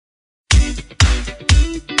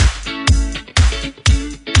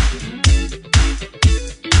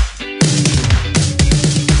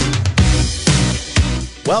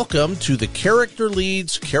Welcome to the Character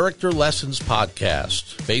Leads Character Lessons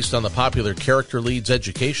podcast. Based on the popular Character Leads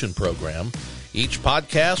education program, each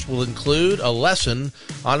podcast will include a lesson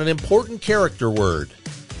on an important character word.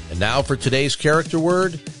 And now for today's character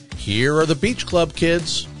word, here are the Beach Club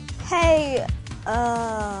kids. Hey,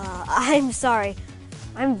 I'm sorry.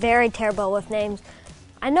 I'm very terrible with names.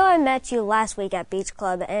 I know I met you last week at Beach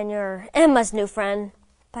Club and you're Emma's new friend,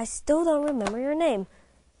 but I still don't remember your name.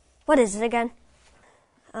 What is it again?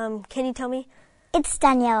 Can you tell me? It's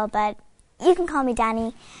Danielle, but you can call me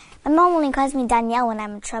Danny. My mom only calls me Danielle when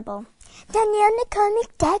I'm in trouble. Danielle Nicole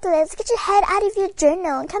McDouglas, get your head out of your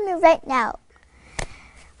journal and come in right now.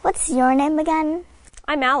 What's your name again?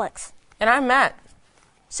 I'm Alex. And I'm Matt.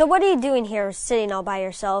 So what are you doing here sitting all by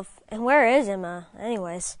yourself? And where is Emma,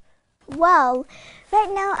 anyways? Well, right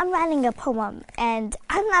now I'm writing a poem, and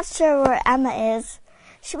I'm not sure where Emma is.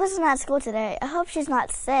 She wasn't at school today. I hope she's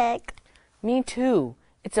not sick. Me too.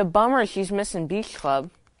 It's a bummer she's missing Beach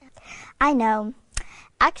Club. I know.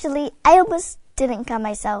 Actually, I almost didn't come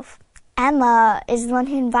myself. Emma is the one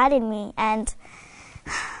who invited me, and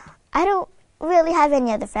I don't really have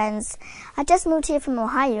any other friends. I just moved here from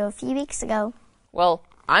Ohio a few weeks ago. Well,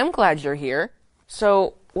 I'm glad you're here.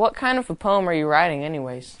 So, what kind of a poem are you writing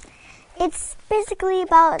anyways? It's basically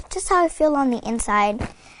about just how I feel on the inside,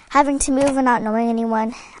 having to move and not knowing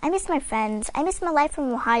anyone. I miss my friends. I miss my life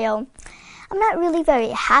from Ohio. I'm not really very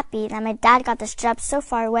happy that my dad got this job so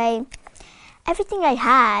far away. Everything I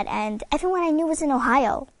had and everyone I knew was in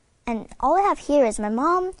Ohio. And all I have here is my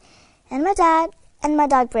mom and my dad and my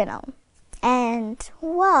dog Bruno. And,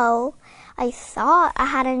 well, I thought I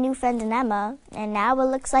had a new friend in Emma, and now it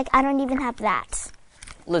looks like I don't even have that.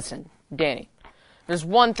 Listen, Danny, there's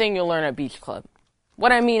one thing you'll learn at Beach Club.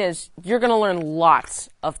 What I mean is, you're going to learn lots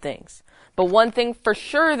of things. But one thing for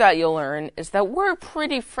sure that you'll learn is that we're a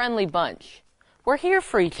pretty friendly bunch. We're here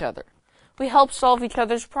for each other. We help solve each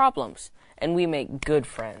other's problems, and we make good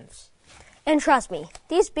friends. And trust me,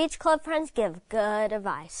 these Beach Club friends give good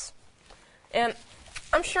advice. And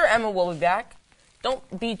I'm sure Emma will be back.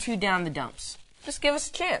 Don't be too down the dumps. Just give us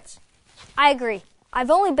a chance. I agree. I've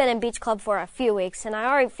only been in Beach Club for a few weeks, and I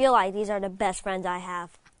already feel like these are the best friends I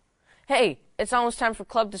have. Hey, it's almost time for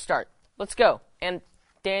club to start. Let's go. And,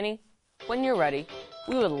 Danny, when you're ready,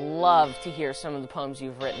 we would love to hear some of the poems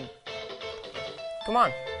you've written. Come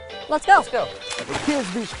on. Let's go. Let's go. At the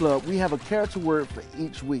Kids Beach Club, we have a character word for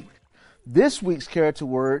each week. This week's character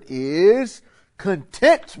word is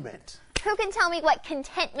contentment. Who can tell me what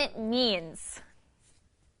contentment means?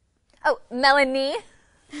 Oh, Melanie.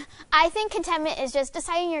 I think contentment is just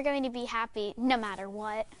deciding you're going to be happy no matter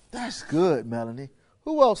what. That's good, Melanie.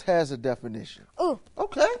 Who else has a definition? Ooh.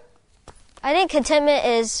 Okay. I think contentment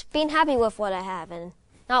is being happy with what I have and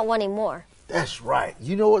not wanting more. That's right.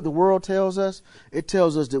 You know what the world tells us? It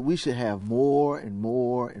tells us that we should have more and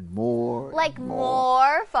more and more. Like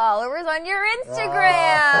more followers on your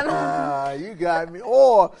Instagram. You got me.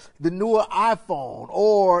 Or the newer iPhone.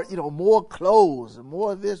 Or, more clothes and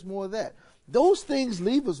more of this, more of that. Those things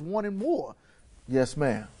leave us wanting more. Yes,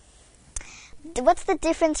 ma'am. What's the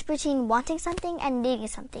difference between wanting something and needing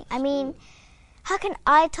something? I mean, how can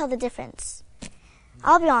I tell the difference?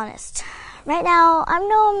 I'll be honest. Right now, I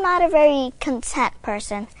know I'm not a very content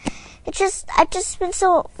person. I've just been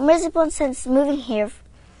so miserable since moving here.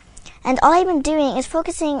 And all I've been doing is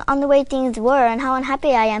focusing on the way things were and how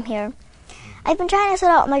unhappy I am here. I've been trying to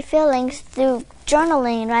sort out my feelings through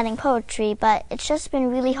journaling and writing poetry, but it's just been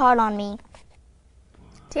really hard on me.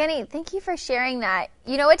 Danny, thank you for sharing that.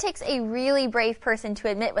 You know, it takes a really brave person to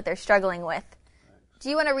admit what they're struggling with. Do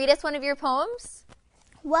you want to read us one of your poems?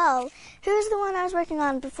 Well, here's the one I was working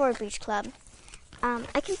on before Beach Club.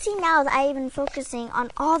 I can see now that I've been focusing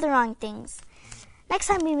on all the wrong things. Next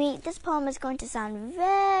time we meet, this poem is going to sound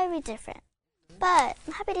very different. But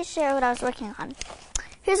I'm happy to share what I was working on.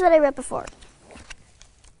 Here's what I wrote before.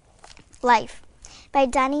 Life, by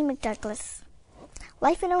Danny McDouglas.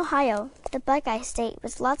 Life in Ohio, the Buckeye State,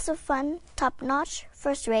 was lots of fun, top-notch,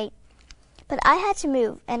 first-rate. But I had to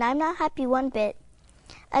move, and I'm not happy one bit.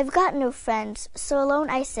 I've got no friends, so alone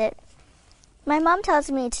I sit. My mom tells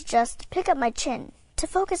me to just pick up my chin, to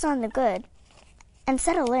focus on the good, and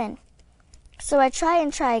settle in. So I try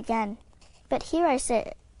and try again, but here I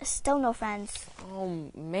sit, still no friends. Oh,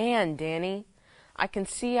 man, Danny. I can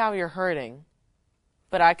see how you're hurting.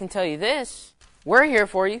 But I can tell you this, we're here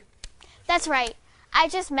for you. That's right. I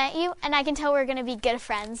just met you, and I can tell we're going to be good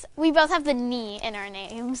friends. We both have the "knee" in our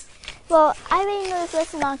names. Well, I already know this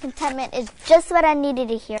lesson on contentment is just what I needed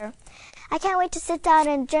to hear. I can't wait to sit down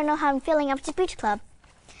and journal how I'm feeling after Beach Club.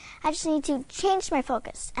 I just need to change my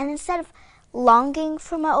focus, and instead of longing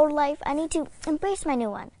for my old life. I need to embrace my new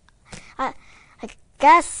one. I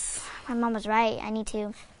guess my mom was right. I need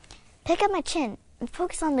to pick up my chin and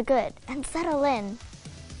focus on the good and settle in.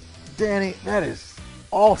 Danny, that is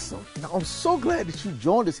awesome. Now, I'm so glad that you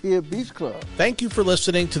joined us here at Beach Club. Thank you for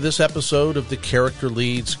listening to this episode of the Character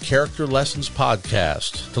Leads Character Lessons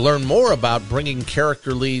podcast. To learn more about bringing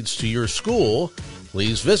character leads to your school,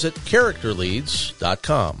 please visit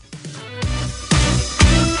characterleads.com.